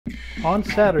On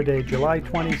Saturday, July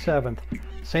 27th,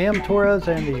 Sam Torres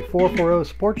and the 440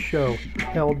 Sports Show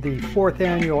held the 4th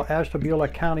annual Ashtabula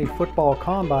County Football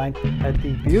Combine at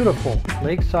the beautiful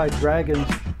Lakeside Dragons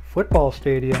Football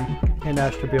Stadium in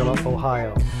Ashtabula,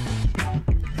 Ohio.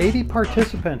 80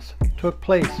 participants took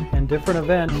place in different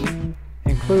events,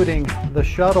 including the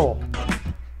shuttle,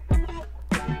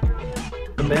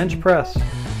 the bench press,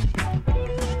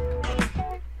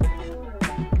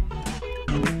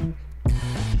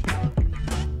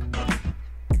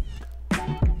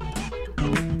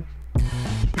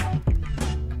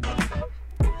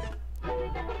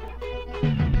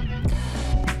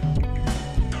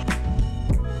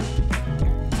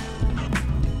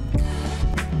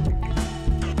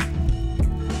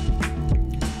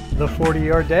 the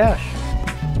 40-yard dash,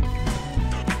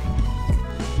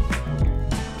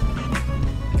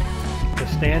 the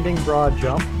standing broad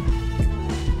jump,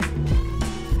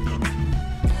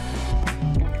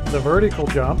 the vertical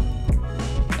jump,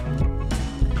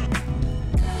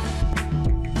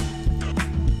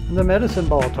 and the medicine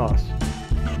ball toss.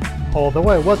 Although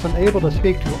I wasn't able to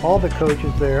speak to all the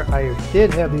coaches there, I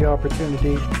did have the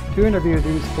opportunity to interview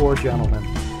these 4 gentlemen.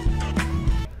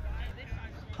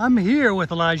 I'm here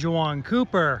with Elijah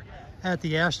Cooper at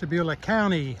the Ashtabula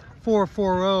County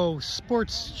 440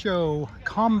 Sports Show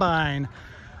Combine.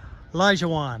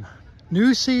 Elijah,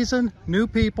 new season, new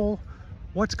people.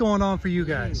 What's going on for you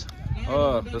guys?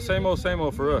 The same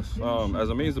old for us. As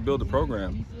a means to build the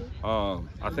program,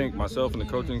 I think myself and the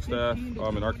coaching staff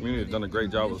in our community have done a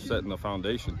great job of setting the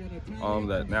foundation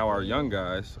that now our young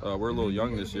guys, we're a little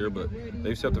young this year, but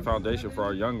they've set the foundation for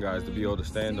our young guys to be able to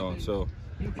stand on. So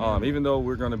even though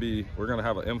we're going to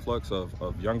have an influx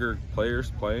of younger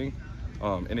players playing,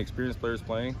 inexperienced players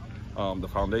playing, the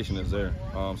foundation is there.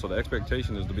 So the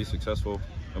expectation is to be successful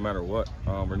no matter what.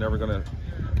 We're never going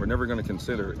to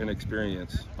consider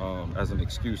inexperience as an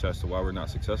excuse as to why we're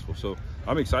not successful. So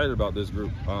I'm excited about this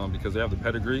group because they have the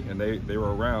pedigree, and they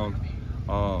were around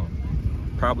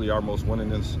probably our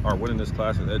winningest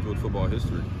class in Edgewood football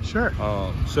history. Sure.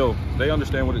 So they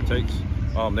understand what it takes.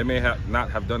 They may not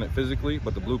have done it physically,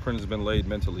 but the blueprint has been laid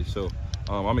mentally. So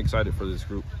I'm excited for this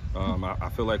group. I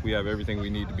feel like we have everything we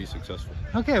need to be successful.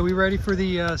 Okay, are we ready for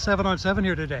the 7-on-7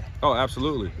 here today? Oh,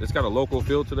 absolutely. It's got a local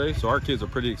field today, so our kids are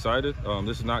pretty excited.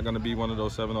 This is not going to be one of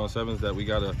those 7-on-7s that we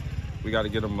gotta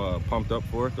get them pumped up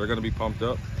for. They're going to be pumped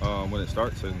up when it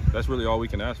starts, and that's really all we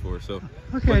can ask for. So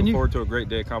looking forward to a great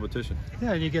day of competition.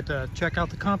 Yeah, and you get to check out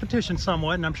the competition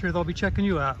somewhat, and I'm sure they'll be checking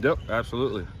you out. Yep,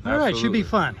 absolutely. All right, should be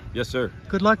fun. Yes, sir.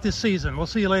 Good luck this season. We'll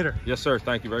see you later. Yes, sir.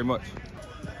 Thank you very much.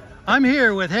 I'm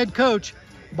here with head coach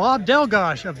Bob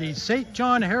Delgosh of the St.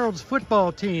 John Herald's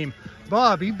football team.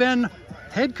 Bob, you've been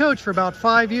head coach for about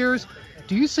 5 years.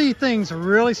 Do you see things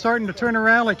really starting to turn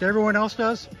around like everyone else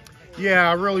does? Yeah,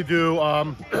 I really do.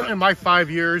 In my 5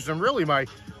 years and really my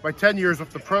 10 years with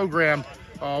the program,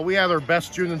 we had our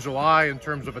best June and July in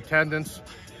terms of attendance,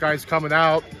 guys coming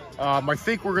out. I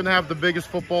think we're going to have the biggest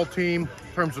football team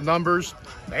in terms of numbers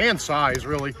and size,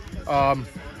 really.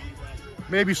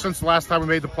 Maybe since the last time we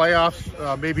made the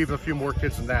playoffs, maybe even a few more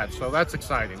kids than that. So that's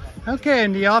exciting. Okay,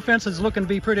 and the offense is looking to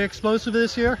be pretty explosive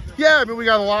this year? Yeah, I mean, we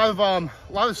got a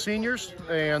lot of seniors,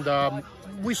 and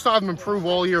we saw them improve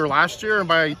all year last year, and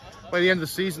by the end of the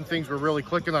season, things were really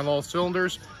clicking on all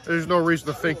cylinders. There's no reason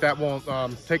to think that won't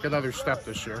take another step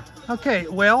this year. Okay,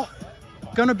 well,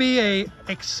 going to be a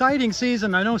exciting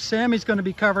season. I know Sammy's going to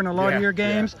be covering a lot of your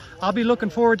games. Yeah. I'll be looking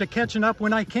forward to catching up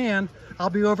when I can. I'll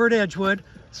be over at Edgewood.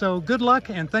 So good luck,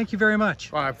 and thank you very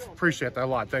much. Well, I appreciate that a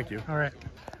lot. Thank you. All right.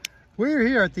 We're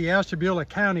here at the Ashtabula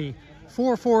County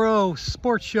 440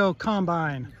 Sports Show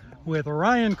Combine with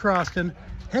Ryan Croston,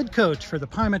 head coach for the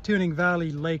Pymatuning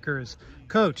Valley Lakers.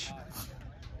 Coach,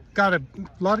 got a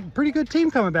pretty good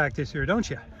team coming back this year, don't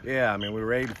you? Yeah, I mean, we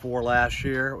were 8-4 last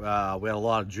year. We had a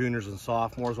lot of juniors and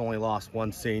sophomores, only lost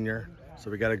 1 senior. So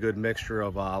we got a good mixture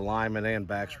of linemen and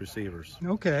backs receivers.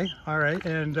 Okay, all right.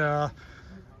 And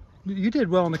you did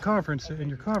well in your conference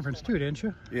too, didn't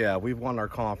you? Yeah, we've won our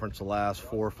conference the last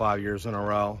 4 or 5 years in a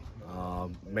row.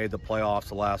 Made the playoffs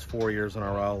the last 4 years in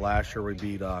a row. Last year we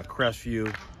beat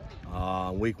Crestview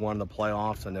week 1 of the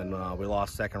playoffs, and then we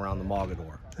lost second round to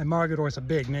Mogador. And Mogador's a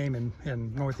big name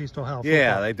in Northeast Ohio.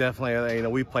 Yeah, they definitely,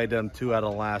 we played them 2 out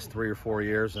of the last 3 or 4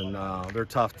 years, and they're a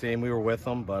tough team. We were with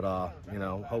them, but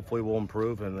hopefully we'll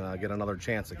improve and get another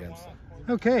chance against them.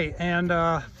 Okay, and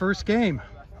first game.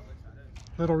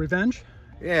 Little revenge?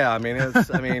 Yeah, I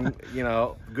mean,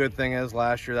 good thing is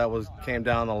last year came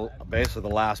down to basically the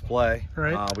last play.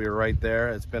 Right. We were right there.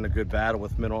 It's been a good battle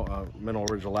with Mineral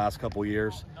Ridge the last couple of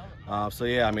years. So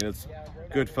yeah, I mean, it's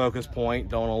good focus point.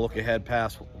 Don't want to look ahead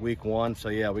past week 1. So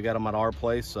yeah, we got them at our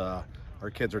place. Our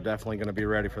kids are definitely going to be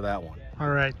ready for that one. All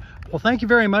right. Well, thank you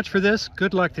very much for this.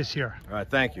 Good luck this year. All right,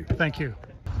 thank you. Thank you.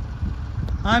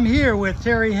 I'm here with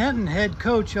Terry Hinton, head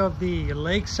coach of the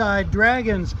Lakeside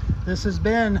Dragons. This has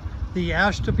been the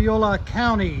Ashtabula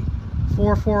County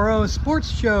 440 Sports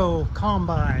Show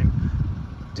Combine.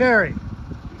 Terry,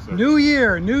 Yes, new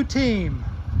year, new team.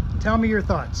 Tell me your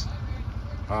thoughts.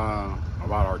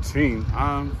 About our team,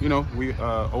 you know, we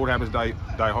old habits die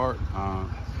hard.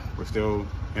 We're still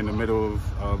in the middle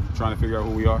of trying to figure out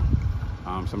who we are.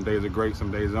 Some days are great,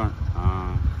 some days aren't.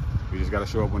 We just got to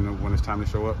show up when it's time to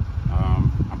show up.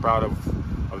 I'm proud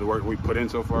of the work we put in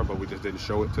so far, but we just didn't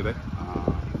show it today.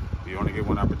 You only get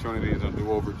one opportunity on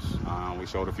do-overs. We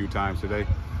showed a few times today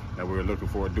that we were looking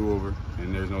for a do-over,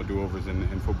 and there's no do-overs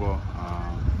in football.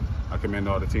 I commend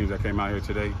all the teams that came out here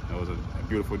today. It was a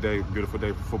beautiful day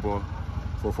for football.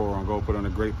 4-4 on goal, put on a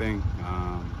great thing.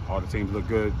 All the teams look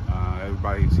good.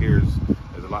 Everybody's here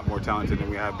is a lot more talented than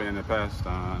we have been in the past,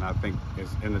 and I think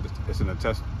it's a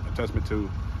testament to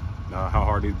how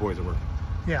hard these boys are working.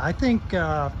 Yeah, I think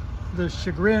the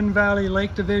Chagrin Valley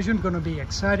Lake Division going to be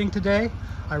exciting today.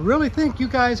 I really think you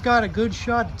guys got a good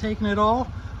shot at taking it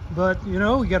all, but you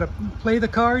know, you got to play the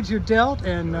cards you're dealt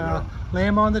and lay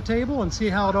them on the table and see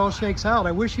how it all shakes out.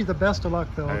 I wish you the best of luck,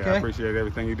 though. Hey, okay. I appreciate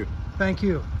everything you do. Thank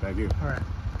you. Thank you. All right.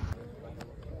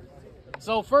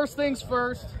 So first things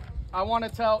first, I want to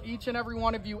tell each and every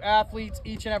one of you athletes,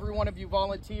 each and every one of you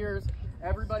volunteers,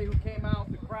 everybody who came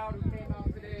out, the crowd who came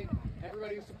out today,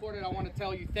 everybody who supported, I want to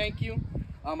tell you thank you.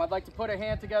 I'd like to put a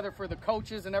hand together for the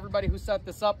coaches and everybody who set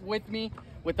this up with me.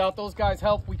 Without those guys'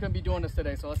 help, we couldn't be doing this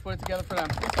today. So let's put it together for them.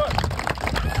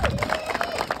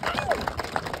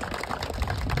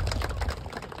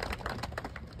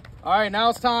 All right, now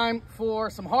it's time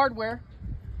for some hardware,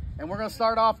 and we're going to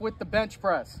start off with the bench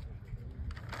press.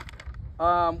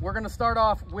 We're going to start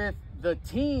off with the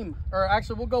team, or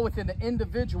actually we'll go with an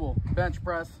individual bench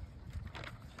press.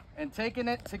 And taking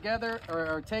it together,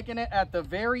 or taking it at the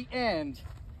very end,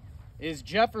 is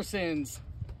Jefferson's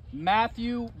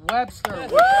Matthew Webster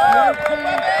with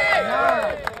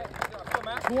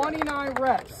 29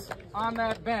 reps on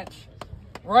that bench.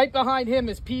 Right behind him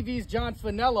is PV's John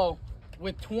Finello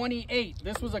with 28.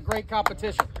 This was a great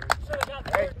competition.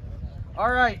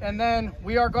 All right, and then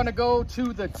we are going to go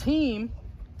to the team.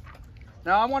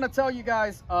 Now, I want to tell you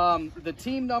guys, the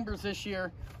team numbers this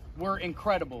year were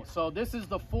incredible. So this is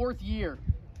the 4th year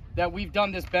that we've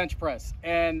done this bench press.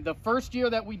 And the first year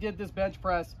that we did this bench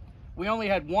press, we only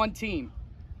had one team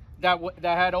that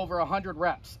had over 100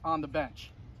 reps on the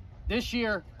bench. This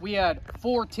year, we had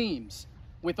 4 teams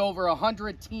with over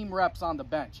 100 team reps on the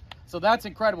bench. So that's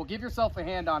incredible. Give yourself a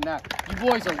hand on that. You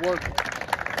boys are working.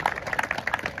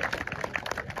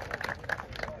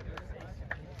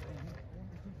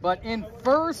 But in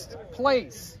first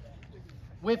place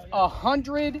with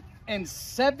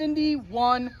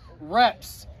 171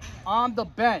 reps on the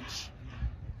bench,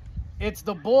 it's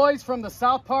the boys from the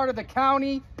south part of the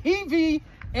county, PV,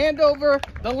 Andover,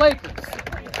 the Lakers.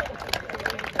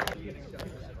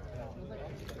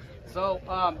 So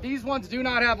these ones do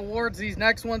not have awards, these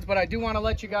next ones, but I do want to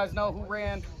let you guys know who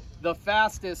ran the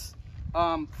fastest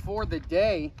for the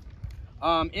day.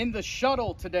 In the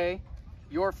shuttle today,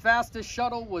 your fastest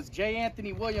shuttle was J.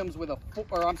 Anthony Williams with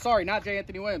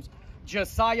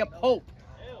Josiah Pope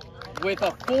with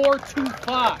a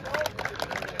 4.25.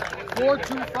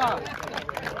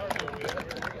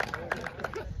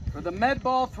 4.25. For the med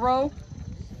ball throw,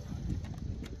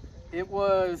 it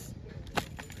was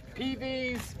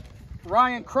PV's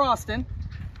Ryan Croston.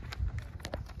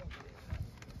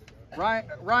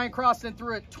 Ryan Croston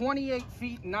threw it 28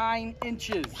 feet 9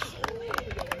 inches.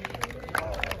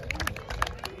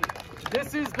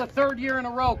 This is the 3rd year in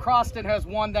a row Croston has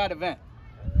won that event.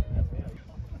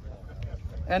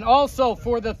 And also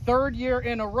for the 3rd year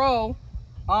in a row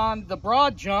on the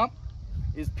broad jump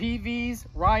is PV's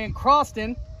Ryan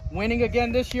Croston, winning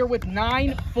again this year with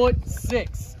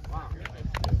 9'6".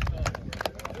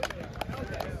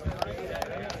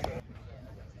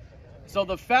 So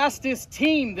the fastest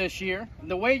team this year,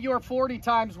 the way your 40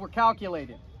 times were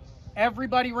calculated,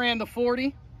 everybody ran the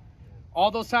 40.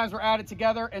 All those times were added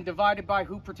together and divided by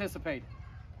who participated.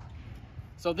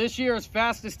 So this year's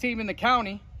fastest team in the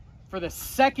county for the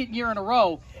 2nd year in a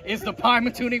row is the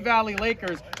Pymatuning Valley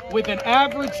Lakers with an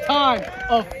average time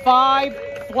of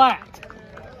 5 flat.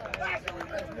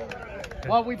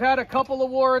 While we've had a couple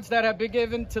awards that have been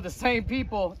given to the same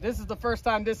people, this is the first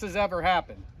time this has ever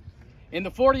happened. In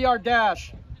the 40-yard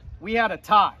dash, we had a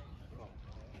tie.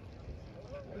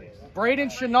 Braden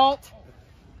Chenault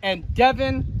and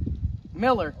Devin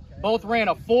Miller both ran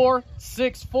a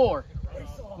 4.64.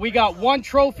 We got 1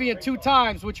 trophy and 2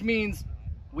 times, which means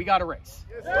we got a race.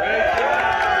 Let's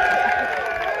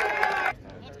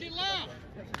get loud.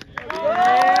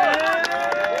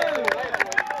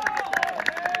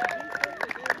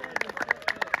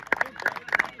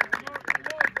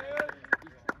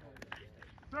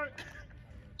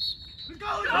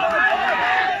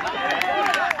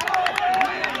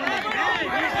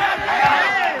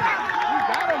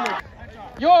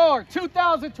 Your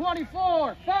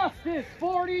 2024 fastest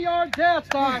 40-yard dash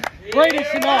time, Braden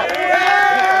Chanel.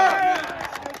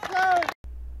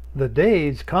 The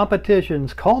day's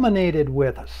competitions culminated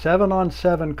with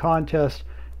 7-on-7 contests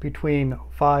between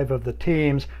 5 of the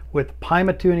teams, with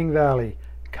Pymatuning Valley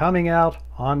coming out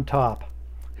on top.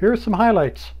 Here are some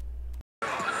highlights.